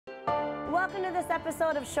welcome to this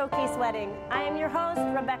episode of Showcase Wedding. I am your host,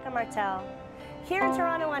 Rebecca Martel. Here in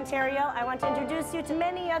Toronto, Ontario, I want to introduce you to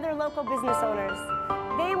many other local business owners.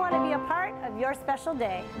 They want to be a part of your special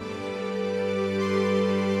day.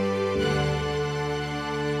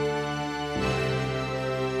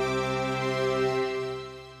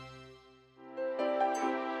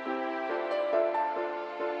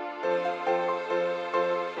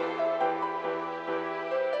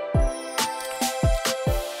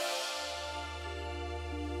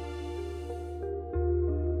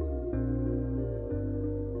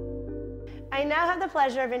 I now have the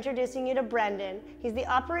pleasure of introducing you to Brendan. He's the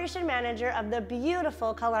operation manager of the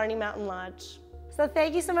beautiful Killarney Mountain Lodge. So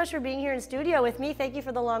thank you so much for being here in studio with me. Thank you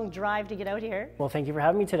for the long drive to get out here. Well, thank you for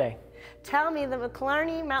having me today. Tell me, the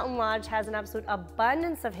Killarney Mountain Lodge has an absolute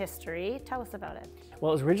abundance of history. Tell us about it.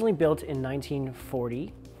 Well, it was originally built in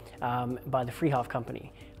 1940 by the Freehoff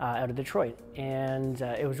Company out of Detroit. And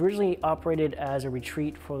it was originally operated as a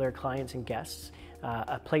retreat for their clients and guests.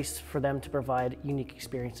 A place for them to provide unique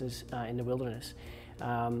experiences in the wilderness.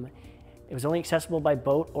 It was only accessible by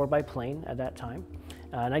boat or by plane at that time.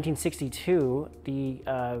 In 1962, the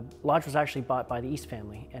lodge was actually bought by the East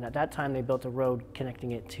family, and at that time they built a road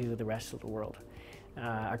connecting it to the rest of the world.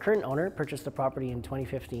 Our current owner purchased the property in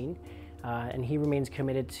 2015, and he remains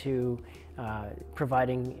committed to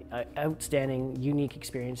providing outstanding, unique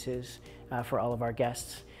experiences for all of our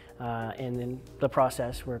guests. And in the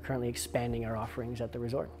process, we're currently expanding our offerings at the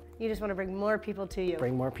resort. You just want to bring more people to you.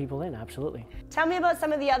 Bring more people in, absolutely. Tell me about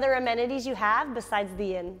some of the other amenities you have besides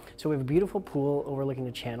the inn. So we have a beautiful pool overlooking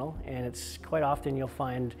the channel, and it's quite often you'll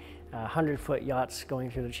find 100-foot yachts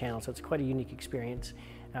going through the channel, so it's quite a unique experience.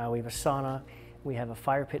 We have a sauna, we have a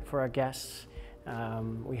fire pit for our guests.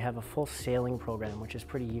 We have a full sailing program, which is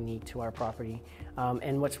pretty unique to our property.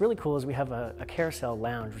 And what's really cool is we have a carousel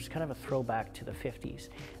lounge, which is kind of a throwback to the 50s.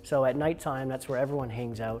 So at nighttime, that's where everyone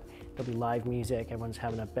hangs out. There'll be live music, everyone's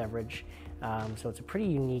having a beverage. So it's a pretty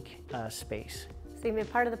unique space. So you can be a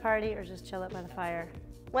part of the party or just chill out by the fire.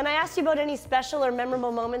 When I asked you about any special or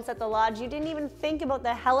memorable moments at the lodge, you didn't even think about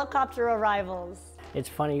the helicopter arrivals. It's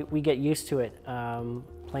funny, we get used to it.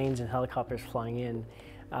 Planes and helicopters flying in.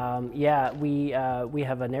 Yeah, we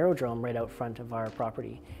have an aerodrome right out front of our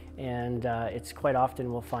property, and it's quite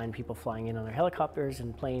often we'll find people flying in on their helicopters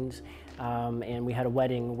and planes, and we had a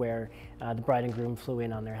wedding where the bride and groom flew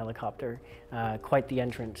in on their helicopter. Quite the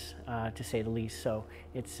entrance, to say the least, so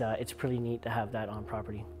it's pretty neat to have that on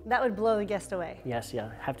property. That would blow the guest away. Yes,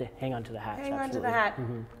 yeah, have to hang on to the hatch. Hang absolutely. on to the hat.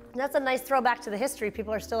 Mm-hmm. That's a nice throwback to the history.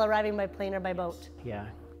 People are still arriving by plane or by boat. Yeah.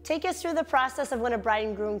 Take us through the process of when a bride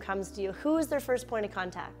and groom comes to you. Who is their first point of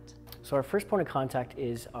contact? So our first point of contact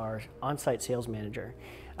is our on-site sales manager.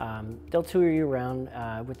 They'll tour you around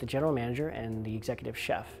with the general manager and the executive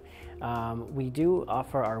chef. We do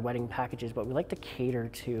offer our wedding packages, but we like to cater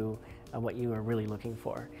to what you are really looking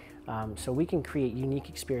for. So we can create unique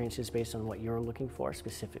experiences based on what you're looking for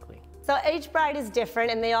specifically. So each bride is different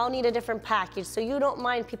and they all need a different package, so you don't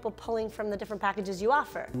mind people pulling from the different packages you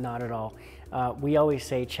offer? Not at all. We always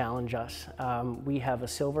say challenge us. We have a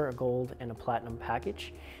silver, a gold, and a platinum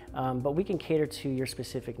package, but we can cater to your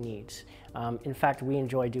specific needs. In fact, we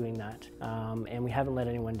enjoy doing that, and we haven't let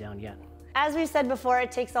anyone down yet. As we've said before,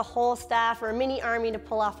 it takes a whole staff or a mini army to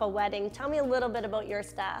pull off a wedding. Tell me a little bit about your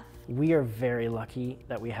staff. We are very lucky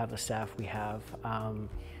that we have the staff we have.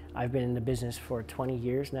 I've been in the business for 20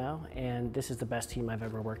 years now, and this is the best team I've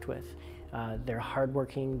ever worked with. They're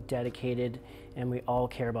hardworking, dedicated, and we all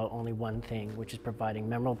care about only one thing, which is providing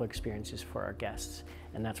memorable experiences for our guests,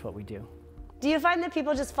 and that's what we do. Do you find that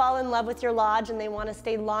people just fall in love with your lodge and they want to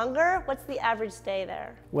stay longer? What's the average stay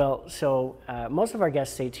there? Well, so most of our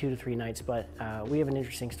guests stay 2 to 3 nights, but we have an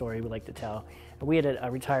interesting story we like to tell. We had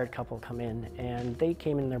a retired couple come in, and they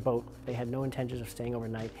came in their boat. They had no intentions of staying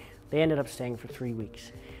overnight. They ended up staying for 3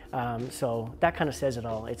 weeks. So that kind of says it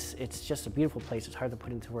all. It's just a beautiful place. It's hard to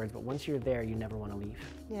put into words, but once you're there, you never want to leave.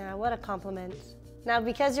 Yeah, what a compliment. Now,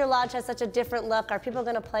 because your lodge has such a different look, are people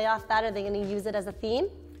going to play off that? Are they going to use it as a theme?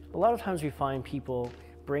 A lot of times we find people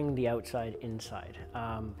bring the outside inside.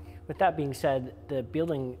 With that being said, the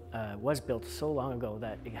building was built so long ago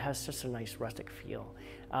that it has such a nice rustic feel.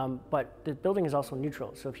 But the building is also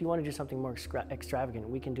neutral, so if you want to do something more extravagant,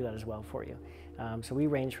 we can do that as well for you. So we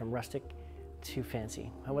range from rustic to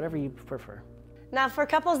fancy, whatever you prefer. Now, for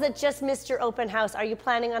couples that just missed your open house, are you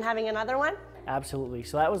planning on having another one? Absolutely.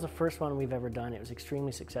 So that was the first one we've ever done. It was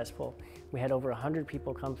extremely successful. We had over 100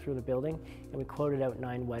 people come through the building, and we quoted out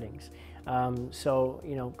 9 weddings. So,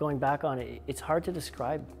 you know, going back on it, it's hard to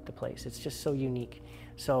describe the place. It's just so unique.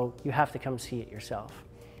 So you have to come see it yourself.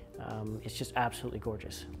 It's just absolutely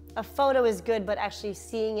gorgeous. A photo is good, but actually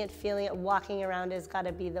seeing it, feeling it, walking around has got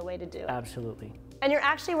to be the way to do it. Absolutely. And you're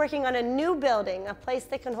actually working on a new building, a place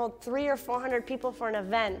that can hold 300 or 400 people for an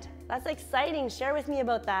event. That's exciting. Share with me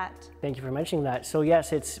about that. Thank you for mentioning that. So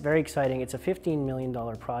yes, it's very exciting. It's a $15 million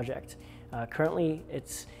project. Currently,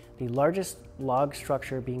 it's the largest log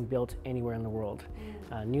structure being built anywhere in the world.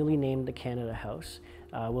 Newly named the Canada House.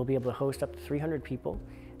 We'll be able to host up to 300 people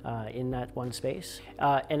in that one space.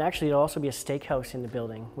 And actually, there'll also be a steakhouse in the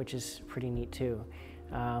building, which is pretty neat too.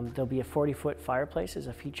 There'll be a 40-foot fireplace as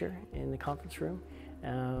a feature in the conference room.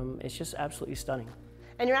 It's just absolutely stunning.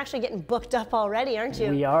 And you're actually getting booked up already, aren't you?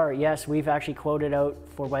 We are, yes. We've actually quoted out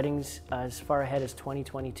for weddings as far ahead as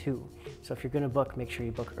 2022. So if you're going to book, make sure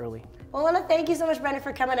you book early. Well, I want to thank you so much, Brendan,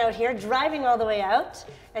 for coming out here, driving all the way out,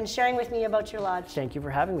 and sharing with me about your lodge. Thank you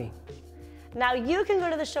for having me. Now you can go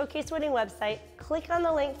to the Showcase Wedding website, click on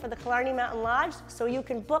the link for the Killarney Mountain Lodge so you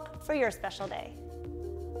can book for your special day.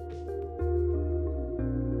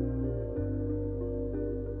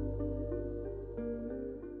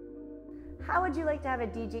 How would you like to have a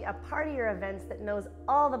DJ at part of your events that knows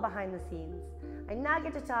all the behind the scenes? I now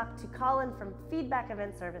get to talk to Colin from Feedback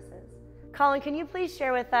Event Services. Colin, can you please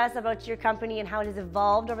share with us about your company and how it has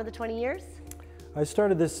evolved over the 20 years? I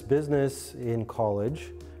started this business in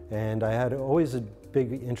college, and I had always a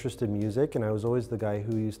big interest in music, and I was always the guy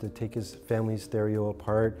who used to take his family's stereo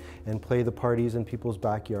apart and play the parties in people's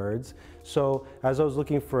backyards. So as I was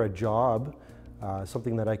looking for a job,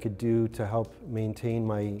 something that I could do to help maintain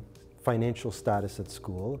my financial status at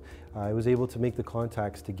school, I was able to make the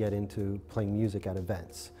contacts to get into playing music at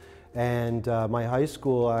events. And my high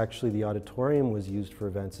school, actually, the auditorium was used for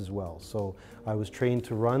events as well. So I was trained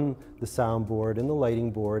to run the soundboard and the lighting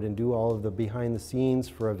board and do all of the behind the scenes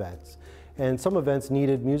for events. And some events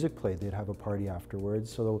needed music played. They'd have a party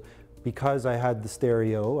afterwards. So because I had the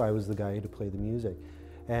stereo, I was the guy to play the music.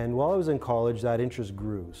 And while I was in college, that interest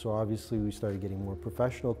grew. So obviously we started getting more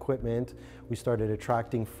professional equipment. We started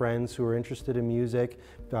attracting friends who were interested in music.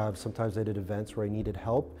 Sometimes I did events where I needed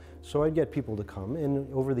help. So I'd get people to come.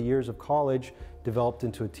 And over the years of college, developed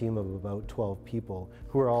into a team of about 12 people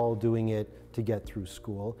who are all doing it to get through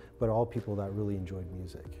school, but all people that really enjoyed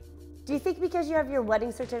music. Do you think because you have your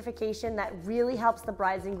wedding certification that really helps the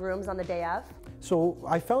brides and grooms on the day of? So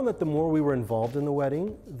I found that the more we were involved in the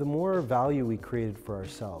wedding, the more value we created for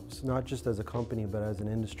ourselves, not just as a company, but as an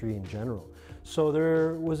industry in general. So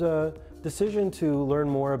there was a decision to learn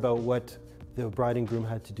more about what the bride and groom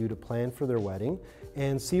had to do to plan for their wedding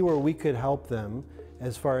and see where we could help them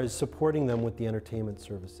as far as supporting them with the entertainment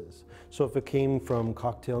services. So if it came from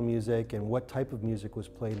cocktail music and what type of music was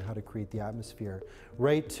played and how to create the atmosphere,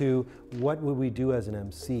 right to what would we do as an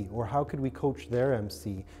MC, or how could we coach their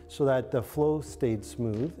MC so that the flow stayed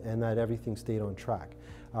smooth and that everything stayed on track.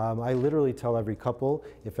 I literally tell every couple,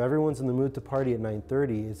 if everyone's in the mood to party at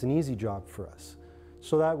 9:30, it's an easy job for us.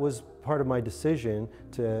 So that was part of my decision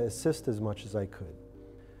to assist as much as I could.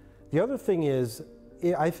 The other thing is,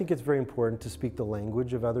 I think it's very important to speak the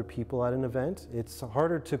language of other people at an event. It's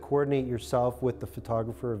harder to coordinate yourself with the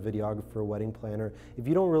photographer, videographer, wedding planner if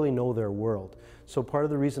you don't really know their world. So part of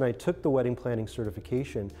the reason I took the wedding planning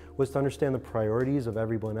certification was to understand the priorities of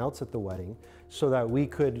everyone else at the wedding so that we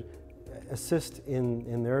could assist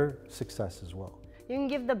in their success as well. You can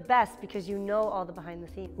give the best because you know all the behind the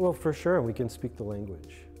scenes. Well, for sure, we can speak the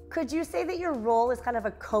language. Could you say that your role is kind of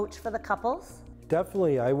a coach for the couples?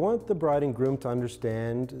 Definitely. I want the bride and groom to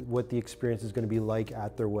understand what the experience is going to be like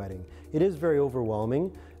at their wedding. It is very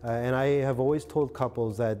overwhelming, and I have always told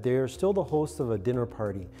couples that they're still the hosts of a dinner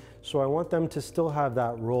party. So I want them to still have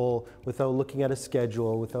that role without looking at a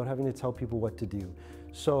schedule, without having to tell people what to do.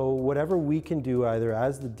 So whatever we can do, either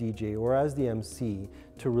as the DJ or as the MC,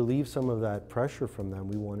 to relieve some of that pressure from them,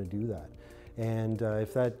 we want to do that. And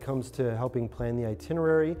if that comes to helping plan the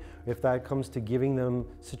itinerary, if that comes to giving them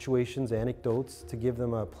situations, anecdotes, to give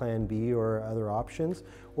them a plan B or other options,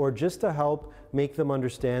 or just to help make them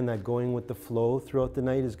understand that going with the flow throughout the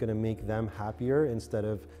night is going to make them happier instead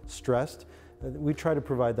of stressed, we try to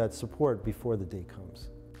provide that support before the day comes.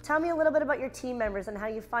 Tell me a little bit about your team members and how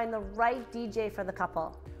you find the right DJ for the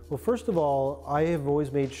couple. Well, first of all, I have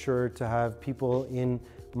always made sure to have people in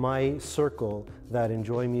my circle that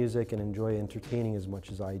enjoy music and enjoy entertaining as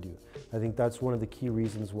much as I do. I think that's one of the key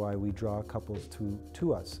reasons why we draw couples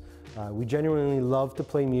to us. We genuinely love to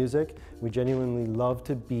play music. We genuinely love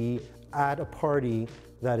to be at a party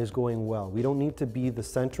that is going well. We don't need to be the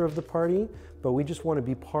center of the party, but we just want to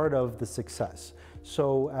be part of the success.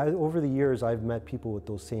 So over the years, I've met people with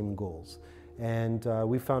those same goals. And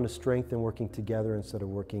we found a strength in working together instead of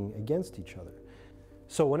working against each other.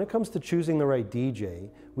 So when it comes to choosing the right DJ,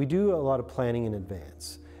 we do a lot of planning in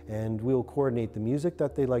advance. And we'll coordinate the music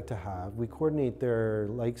that they like to have. We coordinate their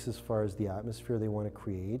likes as far as the atmosphere they want to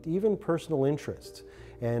create, even personal interests.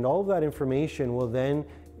 And all of that information will then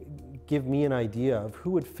give me an idea of who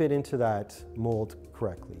would fit into that mold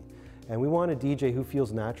correctly. And we want a DJ who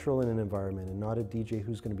feels natural in an environment and not a DJ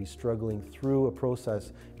who's going to be struggling through a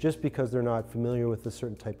process just because they're not familiar with a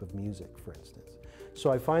certain type of music, for instance. So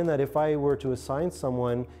I find that if I were to assign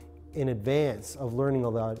someone in advance of learning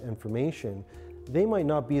all that information, they might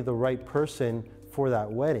not be the right person for that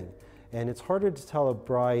wedding. And it's harder to tell a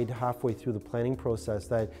bride halfway through the planning process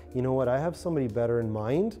that, you know what, I have somebody better in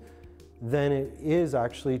mind than it is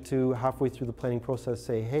actually to halfway through the planning process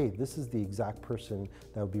say, hey, this is the exact person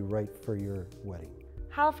that would be right for your wedding.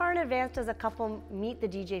 How far in advance does a couple meet the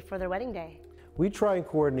DJ for their wedding day? We try and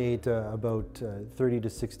coordinate about 30 to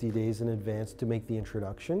 60 days in advance to make the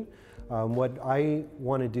introduction. What I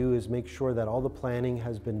want to do is make sure that all the planning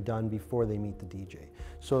has been done before they meet the DJ.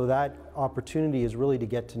 So that opportunity is really to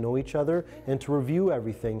get to know each other and to review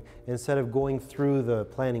everything instead of going through the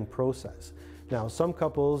planning process. Now, some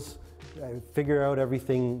couples figure out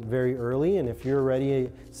everything very early, and if you're ready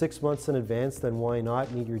 6 months in advance, then why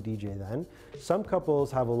not meet your DJ then? Some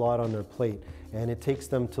couples have a lot on their plate, and it takes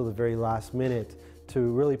them till the very last minute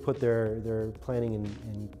to really put their planning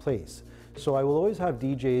in place. So I will always have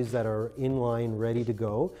DJs that are in line, ready to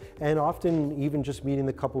go, and often even just meeting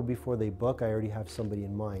the couple before they book, I already have somebody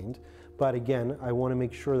in mind. But again, I want to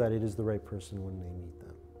make sure that it is the right person when they meet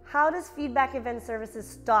them. How does Feedback Event Services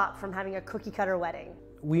stop from having a cookie-cutter wedding?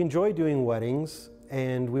 We enjoy doing weddings,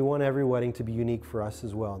 and we want every wedding to be unique for us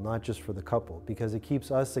as well, not just for the couple, because it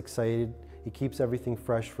keeps us excited, it keeps everything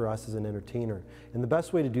fresh for us as an entertainer. And the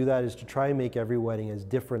best way to do that is to try and make every wedding as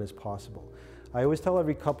different as possible. I always tell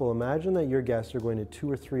every couple, imagine that your guests are going to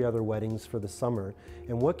 2 or 3 other weddings for the summer,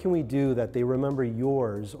 and what can we do that they remember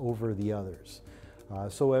yours over the others?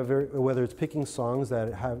 So whether it's picking songs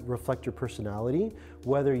that reflect your personality,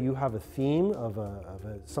 whether you have a theme of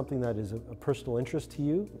something that is a personal interest to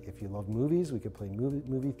you. If you love movies, we could play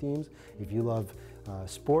movie themes. If you love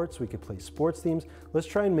sports, we could play sports themes. Let's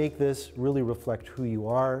try and make this really reflect who you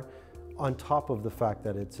are, on top of the fact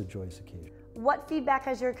that it's a joyous occasion. What feedback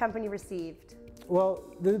has your company received? Well,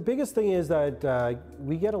 the biggest thing is that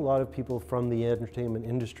we get a lot of people from the entertainment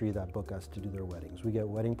industry that book us to do their weddings. We get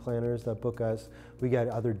wedding planners that book us, we get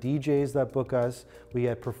other DJs that book us, we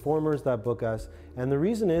get performers that book us, and the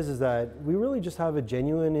reason is that we really just have a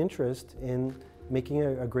genuine interest in making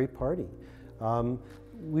a great party.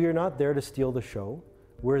 We are not there to steal the show.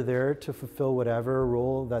 We're there to fulfill whatever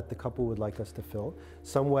role that the couple would like us to fill.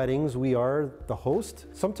 Some weddings we are the host.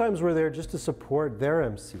 Sometimes we're there just to support their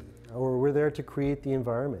MC, or we're there to create the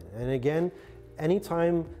environment. And again,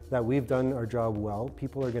 anytime that we've done our job well,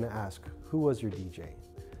 people are going to ask, who was your DJ?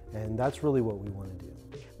 And that's really what we want to do.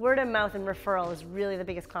 Word of mouth and referral is really the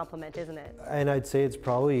biggest compliment, isn't it? And I'd say it's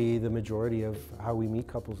probably the majority of how we meet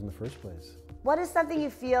couples in the first place. What is something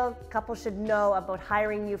you feel couples should know about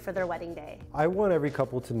hiring you for their wedding day? I want every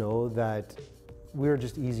couple to know that we're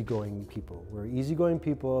just easygoing people. We're easygoing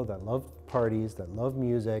people that love parties, that love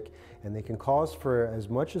music, and they can call us for as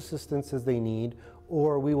much assistance as they need,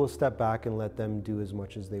 or we will step back and let them do as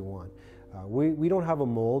much as they want. We don't have a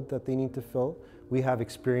mold that they need to fill. We have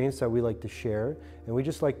experience that we like to share, and we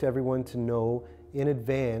just like everyone to know in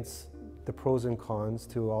advance the pros and cons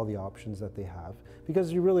to all the options that they have,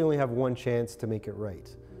 because you really only have one chance to make it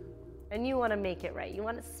right. And you want to make it right. You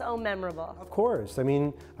want it so memorable. Of course. I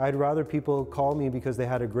mean, I'd rather people call me because they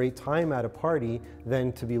had a great time at a party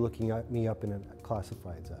than to be looking at me up in a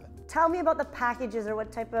classifieds ad. Tell me about the packages or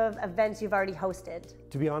what type of events you've already hosted.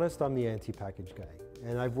 To be honest, I'm the anti-package guy.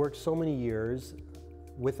 And I've worked so many years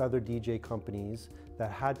with other DJ companies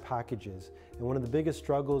that had packages. And one of the biggest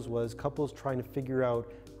struggles was couples trying to figure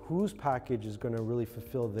out whose package is going to really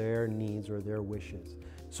fulfill their needs or their wishes.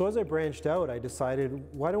 So as I branched out, I decided,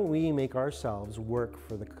 why don't we make ourselves work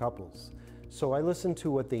for the couples? So I listened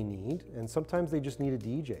to what they need, and sometimes they just need a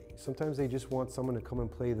DJ. Sometimes they just want someone to come and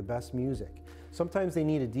play the best music. Sometimes they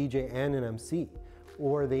need a DJ and an MC,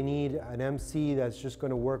 or they need an MC that's just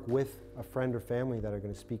going to work with a friend or family that are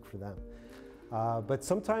going to speak for them. But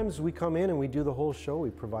sometimes we come in and we do the whole show. We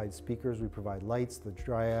provide speakers, we provide lights, the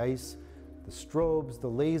dry ice, the strobes, the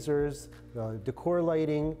lasers, the decor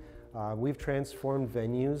lighting. We've transformed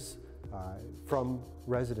venues from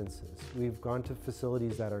residences. We've gone to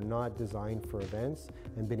facilities that are not designed for events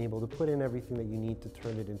and been able to put in everything that you need to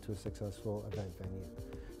turn it into a successful event venue.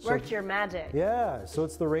 Worked your magic. Yeah, so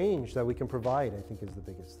it's the range that we can provide, I think, is the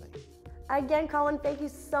biggest thing. Again, Colin, thank you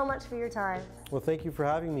so much for your time. Well, thank you for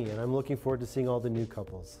having me, and I'm looking forward to seeing all the new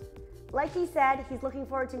couples. Like he said, he's looking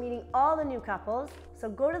forward to meeting all the new couples, so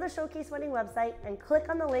go to the Showcase Wedding website and click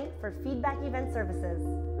on the link for Feedback Event Services.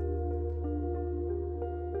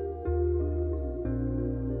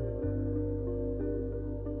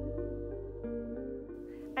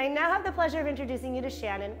 I now have the pleasure of introducing you to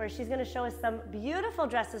Shannon, where she's going to show us some beautiful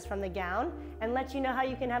dresses from the gown and let you know how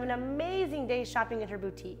you can have an amazing day shopping at her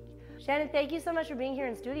boutique. Shannon, thank you so much for being here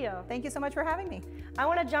in studio. Thank you so much for having me. I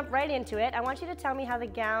want to jump right into it. I want you to tell me how the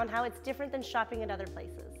gown, how it's different than shopping at other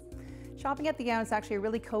places. Shopping at the gown is actually a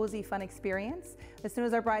really cozy, fun experience. As soon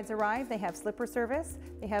as our brides arrive, they have slipper service,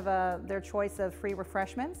 they have their choice of free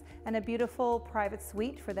refreshments, and a beautiful private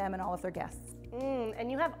suite for them and all of their guests. And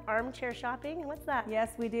you have armchair shopping? What's that?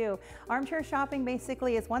 Yes, we do. Armchair shopping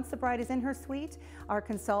basically is once the bride is in her suite, our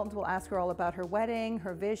consultant will ask her all about her wedding,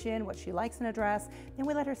 her vision, what she likes in a dress. Then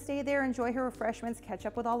we let her stay there, enjoy her refreshments, catch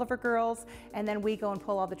up with all of her girls, and then we go and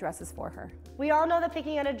pull all the dresses for her. We all know that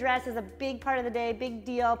picking out a dress is a big part of the day, big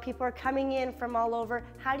deal. People are coming in from all over.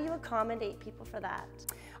 How do you accommodate people for that?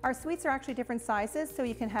 Our suites are actually different sizes, so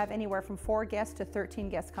you can have anywhere from 4 guests to 13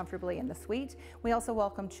 guests comfortably in the suite. We also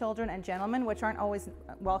welcome children and gentlemen, which aren't always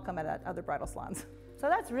welcome at other bridal salons. So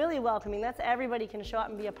that's really welcoming. That's everybody can show up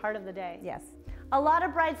and be a part of the day. Yes. A lot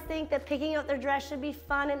of brides think that picking out their dress should be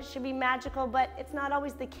fun and it should be magical, but it's not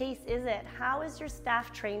always the case, is it? How is your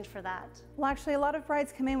staff trained for that? Well, actually, a lot of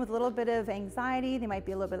brides come in with a little bit of anxiety. They might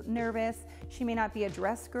be a little bit nervous. She may not be a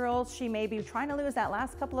dress girl. She may be trying to lose that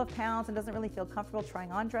last couple of pounds and doesn't really feel comfortable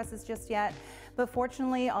trying on dresses just yet. But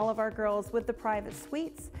fortunately, all of our girls with the private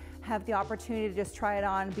suites have the opportunity to just try it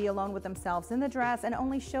on, be alone with themselves in the dress, and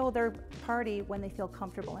only show their party when they feel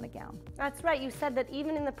comfortable in a gown. That's right. You said that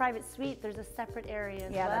even in the private suite, there's a separate area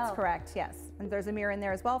as well. Yeah, that's correct, yes. And there's a mirror in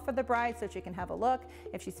there as well for the bride, so she can have a look.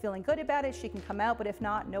 If she's feeling good about it, she can come out, but if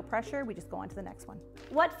not, no pressure. We just go on to the next one.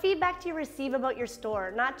 What feedback do you receive about your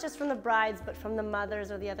store? Not just from the brides, but from the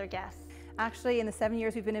mothers or the other guests? Actually, in the 7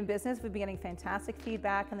 years we've been in business, we've been getting fantastic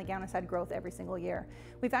feedback, and the gown has had growth every single year.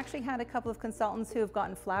 We've actually had a couple of consultants who have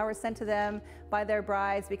gotten flowers sent to them by their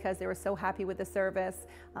brides because they were so happy with the service.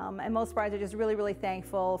 And most brides are just really, really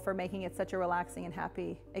thankful for making it such a relaxing and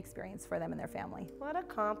happy experience for them and their family. What a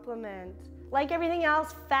compliment. Like everything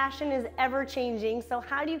else, fashion is ever changing, so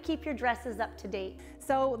how do you keep your dresses up to date?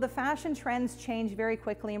 So the fashion trends change very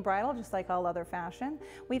quickly in bridal, just like all other fashion.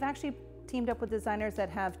 We've actually teamed up with designers that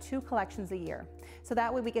have 2 collections a year. So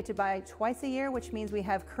that way we get to buy twice a year, which means we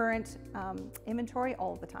have current inventory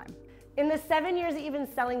all the time. In the 7 years that you've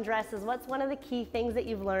been selling dresses, what's one of the key things that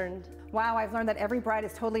you've learned? Wow, I've learned that every bride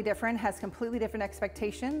is totally different, has completely different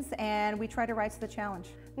expectations, and we try to rise to the challenge.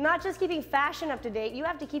 Not just keeping fashion up to date, you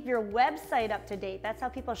have to keep your website up to date. That's how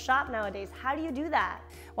people shop nowadays. How do you do that?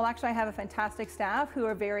 Well, actually, I have a fantastic staff who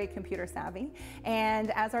are very computer savvy,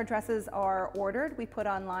 and as our dresses are ordered, we put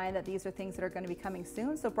online that these are things that are going to be coming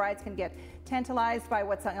soon, so brides can get tantalized by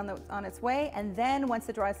what's on its way, and then once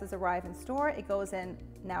the dresses arrive in store, it goes in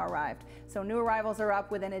now arrived. So new arrivals are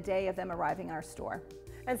up within a day of them arriving in our store.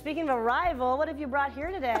 And speaking of arrival, what have you brought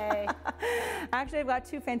here today? Actually, I've got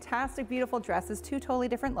 2 fantastic, beautiful dresses, 2 totally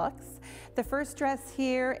different looks. The first dress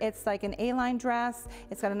here, it's like an A-line dress.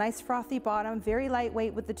 It's got a nice frothy bottom, very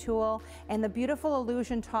lightweight with the tulle, and the beautiful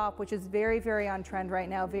illusion top, which is very, very on trend right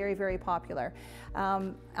now, very, very popular.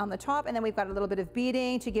 On the top, and then we've got a little bit of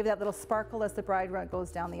beading to give that little sparkle as the bride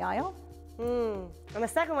goes down the aisle. And the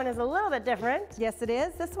second one is a little bit different. Yes, it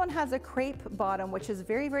is. This one has a crepe bottom, which is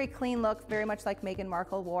very, very clean look, very much like Meghan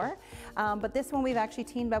Markle wore. But this one we've actually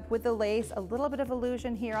teamed up with the lace, a little bit of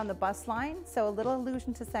illusion here on the bust line, so a little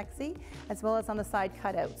illusion to sexy, as well as on the side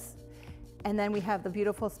cutouts. And then we have the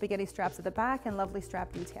beautiful spaghetti straps at the back and lovely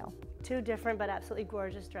strap detail. 2 different but absolutely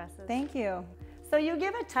gorgeous dresses. Thank you. So you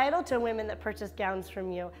give a title to women that purchase gowns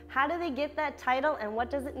from you. How do they get that title and what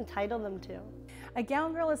does it entitle them to? A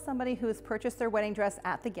gown girl is somebody who has purchased their wedding dress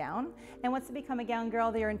at the gown, and once they become a gown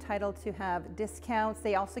girl, they are entitled to have discounts.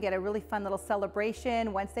 They also get a really fun little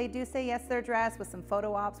celebration once they do say yes to their dress with some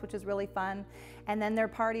photo ops, which is really fun. And then their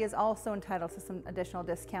party is also entitled to some additional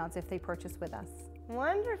discounts if they purchase with us.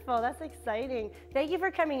 Wonderful, that's exciting. Thank you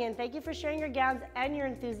for coming in. Thank you for sharing your gowns and your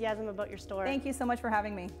enthusiasm about your store. Thank you so much for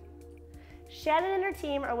having me. Shannon and her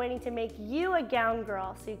team are waiting to make you a gown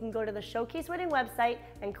girl, so you can go to the Showcase Wedding website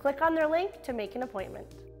and click on their link to make an appointment.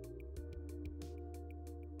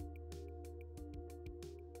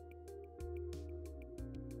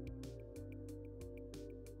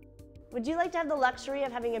 Would you like to have the luxury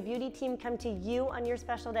of having a beauty team come to you on your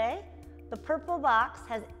special day? The purple box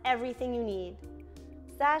has everything you need.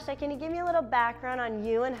 Sasha, can you give me a little background on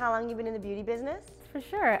you and how long you've been in the beauty business? For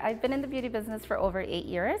sure. I've been in the beauty business for over 8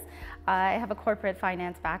 years. I have a corporate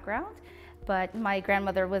finance background, but my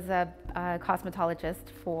grandmother was a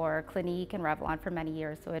cosmetologist for Clinique and Revlon for many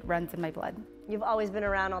years, so it runs in my blood. You've always been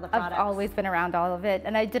around all the products? I've always been around all of it,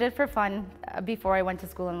 and I did it for fun before I went to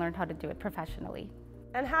school and learned how to do it professionally.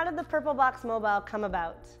 And how did the Purple Box Mobile come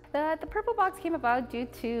about? The Purple Box came about due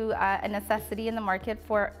to a necessity in the market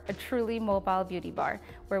for a truly mobile beauty bar,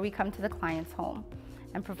 where we come to the client's home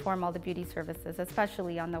and perform all the beauty services,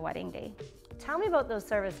 especially on the wedding day. Tell me about those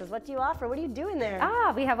services. What do you offer? What are you doing there?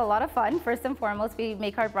 We have a lot of fun. First and foremost, we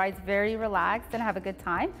make our brides very relaxed and have a good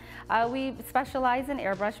time. We specialize in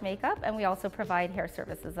airbrush makeup, and we also provide hair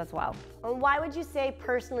services as well. And why would you say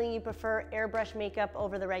personally you prefer airbrush makeup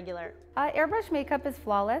over the regular? Airbrush makeup is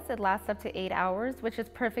flawless. It lasts up to 8 hours, which is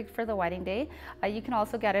perfect for the wedding day. You can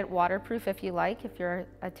also get it waterproof if you like, if you're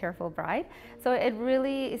a tearful bride. So it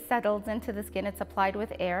really settles into the skin. It's applied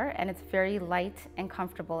with air, and it's very light and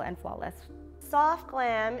comfortable and flawless. Soft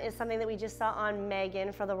glam is something that we just saw on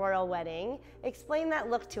Meghan for the royal wedding. Explain that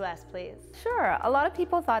look to us, please. Sure. A lot of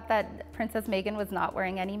people thought that Princess Meghan was not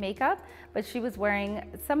wearing any makeup, but she was wearing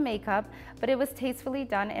some makeup, but it was tastefully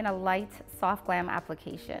done in a light, soft glam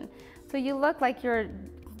application. So you look like you're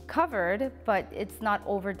covered, but it's not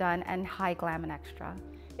overdone and high glam and extra.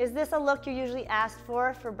 Is this a look you're usually asked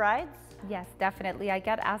for brides? Yes, definitely. I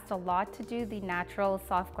get asked a lot to do the natural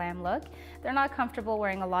soft glam look. They're not comfortable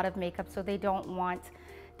wearing a lot of makeup, so they don't want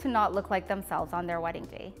to not look like themselves on their wedding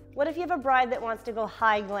day. What if you have a bride that wants to go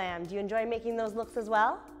high glam? Do you enjoy making those looks as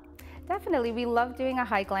well? Definitely. We love doing a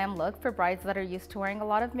high glam look for brides that are used to wearing a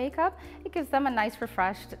lot of makeup. It gives them a nice,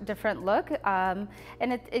 refreshed, different look. And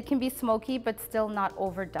it can be smoky, but still not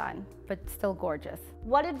overdone, but still gorgeous.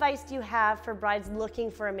 What advice do you have for brides looking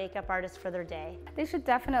for a makeup artist for their day? They should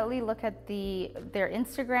definitely look at their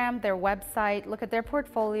Instagram, their website, look at their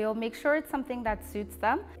portfolio, make sure it's something that suits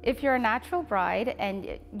them. If you're a natural bride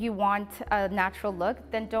and you want a natural look,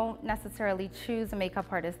 then don't necessarily choose a makeup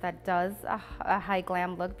artist that does a high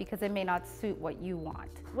glam look, because it may not suit what you want.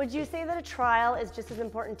 Would you say that a trial is just as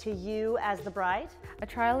important to you as the bride? A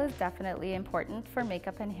trial is definitely important for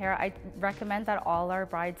makeup and hair. I recommend that all our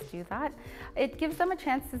brides do that. It gives them a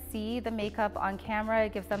chance to see the makeup on camera.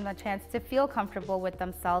 It gives them a chance to feel comfortable with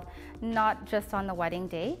themselves, not just on the wedding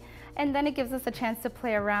day. And then it gives us a chance to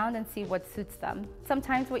play around and see what suits them.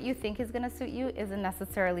 Sometimes what you think is going to suit you isn't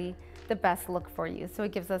necessarily the best look for you. So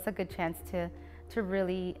it gives us a good chance to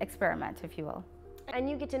really experiment, if you will. And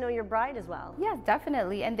you get to know your bride as well. Yes,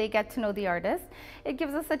 definitely. And they get to know the artist. It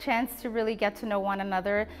gives us a chance to really get to know one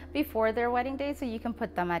another before their wedding day, so you can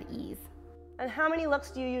put them at ease. And how many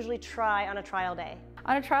looks do you usually try on a trial day?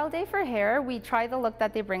 On a trial day for hair, we try the look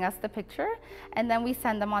that they bring us the picture, and then we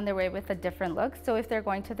send them on their way with a different look. So if they're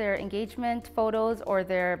going to their engagement photos or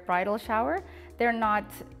their bridal shower, they're not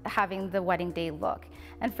having the wedding day look.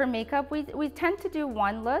 And for makeup, we tend to do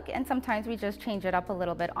one look, and sometimes we just change it up a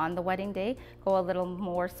little bit on the wedding day, go a little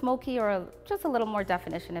more smoky or just a little more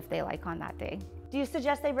definition if they like on that day. Do you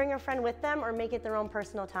suggest they bring a friend with them or make it their own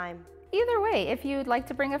personal time? Either way, if you'd like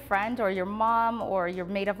to bring a friend or your mom or your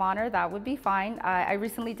maid of honor, that would be fine. I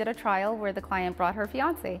recently did a trial where the client brought her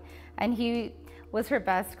fiance, and he was her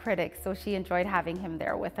best critic, so she enjoyed having him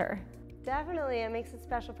there with her. Definitely, it makes it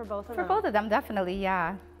special for both of them. For both of them, definitely,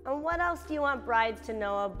 yeah. And what else do you want brides to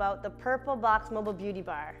know about the Purple Box Mobile Beauty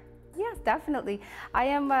Bar? Yes, definitely.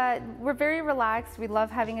 We're very relaxed. We love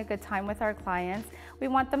having a good time with our clients. We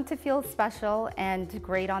want them to feel special and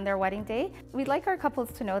great on their wedding day. We'd like our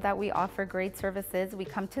couples to know that we offer great services. We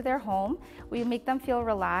come to their home. We make them feel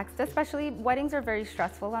relaxed, especially weddings are very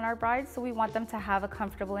stressful on our brides, so we want them to have a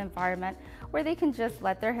comfortable environment where they can just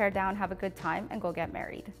let their hair down, have a good time, and go get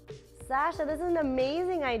married. Sasha, this is an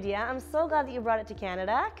amazing idea. I'm so glad that you brought it to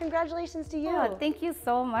Canada. Congratulations to you. Oh, thank you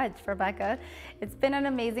so much, Rebecca. It's been an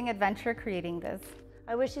amazing adventure creating this.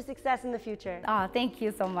 I wish you success in the future. Oh, thank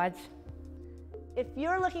you so much. If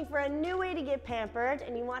you're looking for a new way to get pampered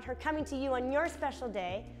and you want her coming to you on your special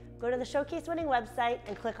day, go to the Showcase Wedding website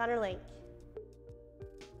and click on her link.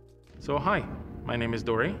 So hi, my name is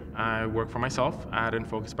Dory. I work for myself at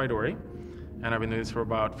Focus by Dory, and I've been doing this for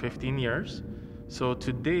about 15 years. So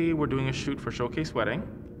today we're doing a shoot for Showcase Wedding,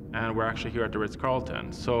 and we're actually here at the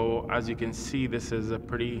Ritz-Carlton. So as you can see, this is a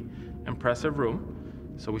pretty impressive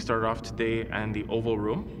room. So we started off today in the Oval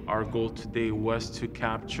Room. Our goal today was to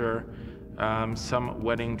capture some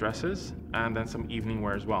wedding dresses and then some evening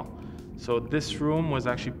wear as well. So this room was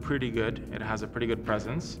actually pretty good. It has a pretty good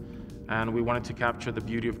presence. And we wanted to capture the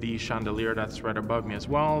beauty of the chandelier that's right above me as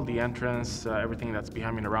well, the entrance, everything that's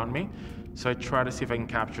behind me and around me. So I try to see if I can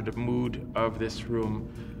capture the mood of this room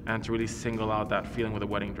and to really single out that feeling with a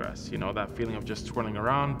wedding dress. You know, that feeling of just twirling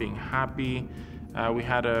around, being happy. We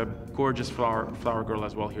had a gorgeous flower girl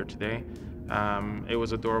as well here today. It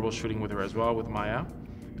was adorable shooting with her as well, with Maya.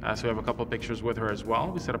 So we have a couple pictures with her as well.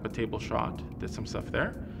 We set up a table shot, did some stuff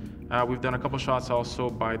there. We've done a couple shots also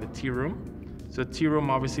by the tea room. So the tea room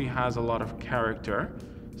obviously has a lot of character.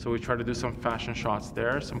 So we try to do some fashion shots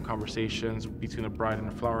there, some conversations between the bride and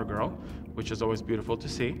the flower girl, which is always beautiful to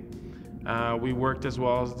see. We worked as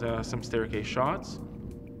well as some staircase shots.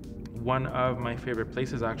 One of my favorite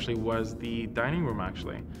places actually was the dining room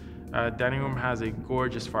actually. Dining room has a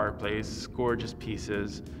gorgeous fireplace, gorgeous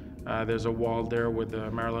pieces. There's a wall there with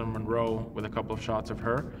Marilyn Monroe with a couple of shots of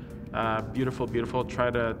her. Beautiful, beautiful.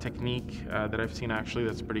 Tried a technique that I've seen actually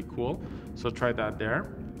that's pretty cool. So tried that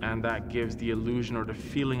there. And that gives the illusion or the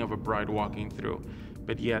feeling of a bride walking through,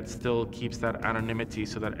 but yet still keeps that anonymity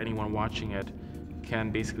so that anyone watching it can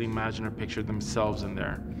basically imagine or picture themselves in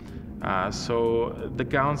there. So the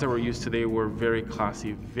gowns that were used today were very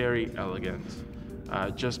classy, very elegant.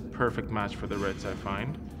 Just perfect match for the Ritz, I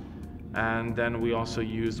find. And then we also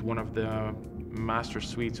used one of the master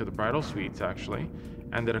suites, or the bridal suites actually,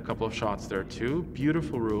 and did a couple of shots there too.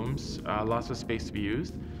 Beautiful rooms, lots of space to be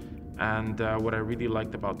used. And what I really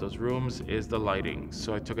liked about those rooms is the lighting.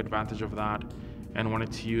 So I took advantage of that and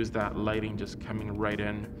wanted to use that lighting just coming right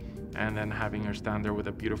in and then having her stand there with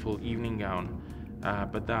a beautiful evening gown.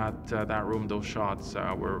 But that room, those shots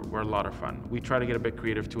were a lot of fun. We try to get a bit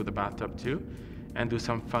creative too with the bathtub too and do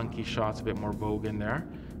some funky shots, a bit more Vogue in there.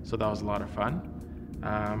 So that was a lot of fun.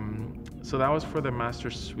 So that was for the master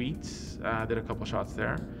suites. Did a couple shots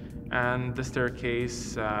there. And the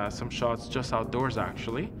staircase, some shots just outdoors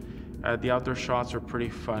actually. The outdoor shots are pretty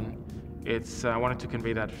fun. I wanted to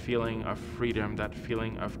convey that feeling of freedom, that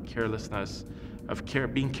feeling of carelessness, of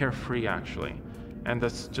being carefree actually. And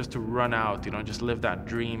that's just to run out, you know, just live that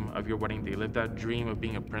dream of your wedding day, live that dream of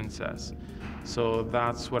being a princess. So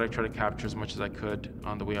that's what I try to capture as much as I could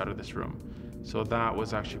on the way out of this room. So that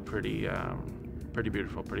was actually pretty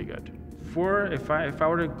beautiful, pretty good. If I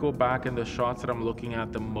were to go back in the shots that I'm looking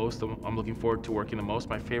at the most, I'm looking forward to working the most,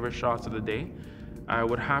 my favorite shots of the day, I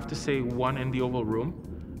would have to say one in the oval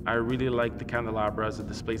room. I really like the candelabras, the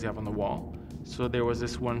displays they have on the wall. So there was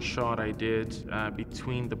this one shot I did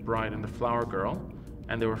between the bride and the flower girl,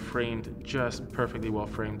 and they were framed just perfectly well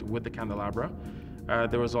framed with the candelabra.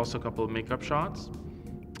 There was also a couple of makeup shots.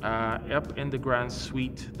 Up in the grand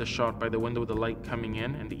suite, the shot by the window with the light coming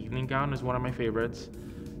in and the evening gown is one of my favorites.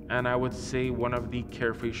 And I would say one of the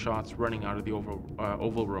carefree shots running out of the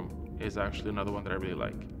oval room is actually another one that I really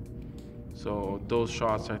like. So those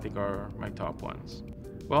shots I think are my top ones.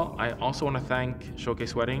 Well, I also want to thank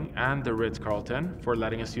Showcase Wedding and the Ritz-Carlton for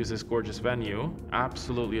letting us use this gorgeous venue.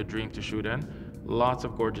 Absolutely a dream to shoot in. Lots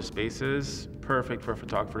of gorgeous spaces, perfect for a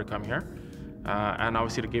photographer to come here. And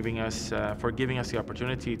obviously for giving us the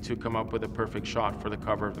opportunity to come up with a perfect shot for the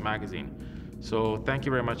cover of the magazine. So thank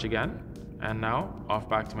you very much again. And now off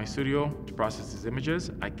back to my studio to process these images.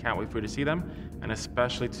 I can't wait for you to see them, and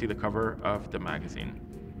especially to see the cover of the magazine.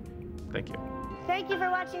 Thank you. Thank you for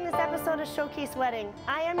watching this episode of Showcase Wedding.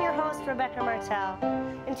 I am your host, Rebecca Martel.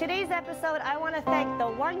 In today's episode, I want to thank the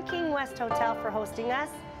One King West Hotel for hosting us,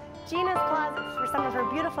 Gina's Closets for some of her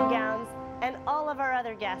beautiful gowns, and all of our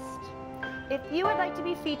other guests. If you would like to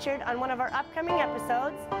be featured on one of our upcoming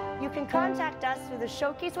episodes, you can contact us through the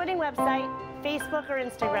Showcase Wedding website, Facebook, or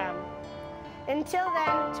Instagram. Until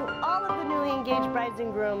then, to all of the newly engaged brides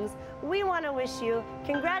and grooms, we want to wish you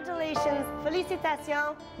congratulations,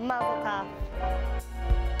 félicitations, mazel tov.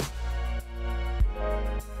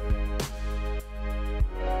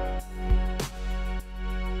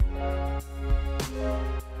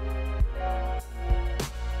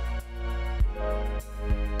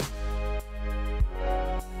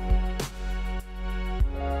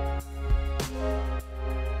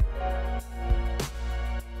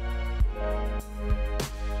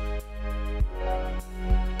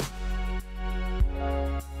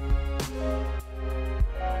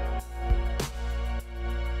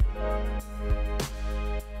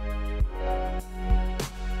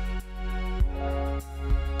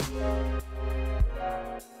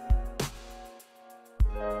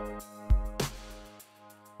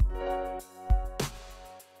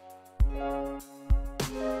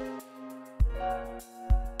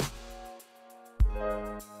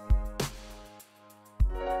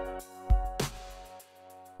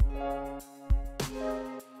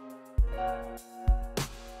 Bye.